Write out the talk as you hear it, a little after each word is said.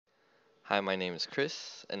Hi, my name is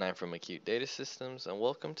Chris, and I'm from Acute Data Systems, and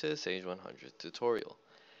welcome to the Sage 100 tutorial.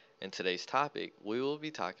 In today's topic, we will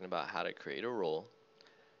be talking about how to create a role,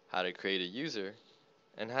 how to create a user,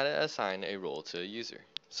 and how to assign a role to a user.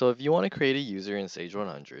 So if you want to create a user in Sage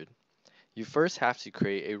 100, you first have to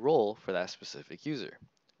create a role for that specific user.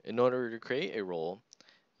 In order to create a role,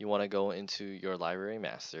 you want to go into your library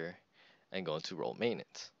master and go into role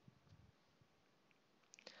maintenance.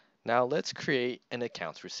 Now let's create an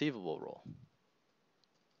accounts receivable role.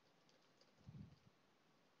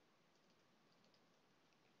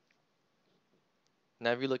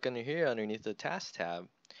 Now if you look under here underneath the task tab,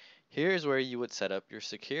 here's where you would set up your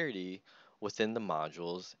security within the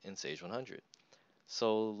modules in Sage 100.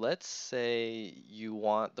 So let's say you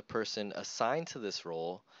want the person assigned to this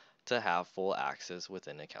role to have full access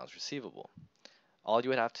within accounts receivable. All you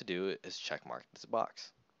would have to do is check mark this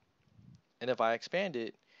box. And if I expand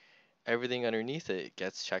it, everything underneath it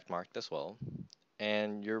gets check marked as well.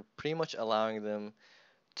 And you're pretty much allowing them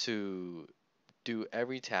to do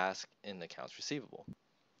every task in accounts receivable.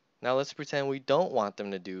 Now let's pretend we don't want them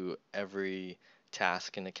to do every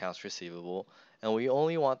task in accounts receivable, and we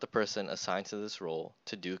only want the person assigned to this role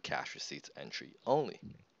to do cash receipts entry only.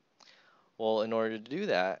 Well, in order to do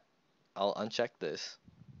that, I'll uncheck this,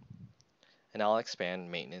 and I'll expand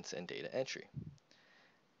maintenance and data entry.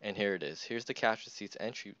 And here it is. Here's the cash receipts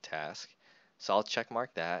entry task. So I'll check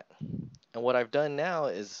mark that. And what I've done now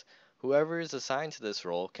is whoever is assigned to this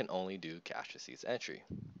role can only do cash receipts entry.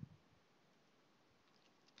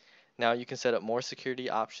 Now you can set up more security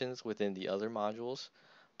options within the other modules,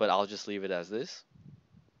 but I'll just leave it as this.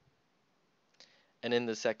 And in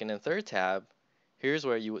the second and third tab, here's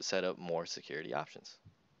where you would set up more security options.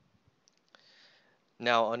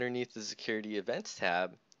 Now underneath the security events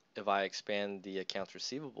tab, if I expand the accounts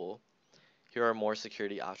receivable, here are more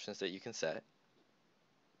security options that you can set.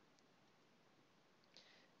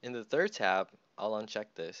 In the third tab, I'll uncheck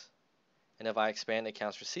this. And if I expand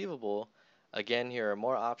accounts receivable, again, here are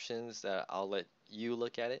more options that I'll let you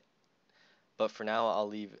look at it. But for now, I'll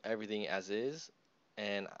leave everything as is,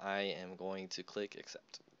 and I am going to click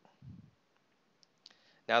accept.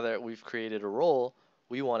 Now that we've created a role,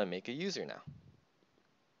 we want to make a user now.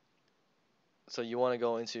 So you want to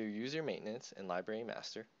go into user maintenance and library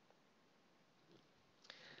master.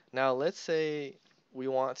 Now let's say we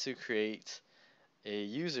want to create a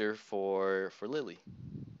user for Lily.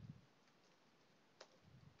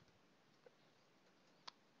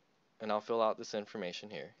 And I'll fill out this information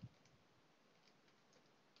here.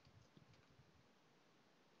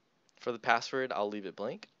 For the password, I'll leave it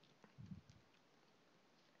blank.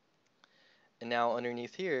 And now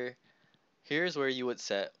underneath here, here's where you would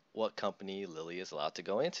set what company Lily is allowed to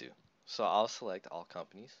go into. So I'll select all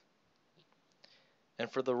companies.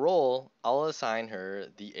 And for the role, I'll assign her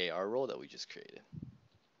the AR role that we just created.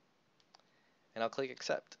 And I'll click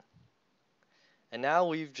accept. And now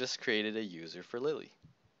we've just created a user for Lily.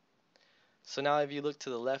 So now if you look to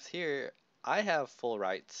the left here, I have full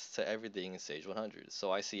rights to everything in Sage 100.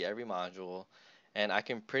 So I see every module, and I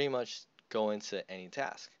can pretty much go into any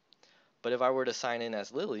task. But if I were to sign in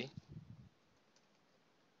as Lily,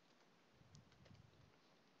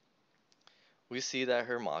 we see that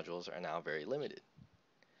her modules are now very limited.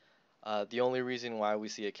 The only reason why we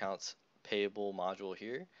see accounts payable module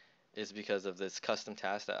here is because of this custom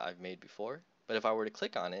task that I've made before. But if I were to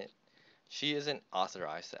click on it, she isn't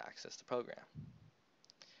authorized to access the program.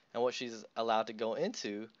 And what she's allowed to go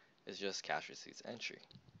into is just cash receipts entry.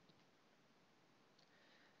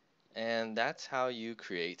 And that's how you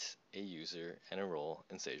create a user and a role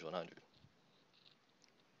in Sage 100.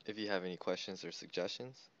 If you have any questions or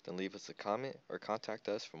suggestions, then leave us a comment or contact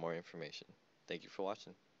us for more information. Thank you for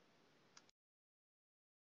watching.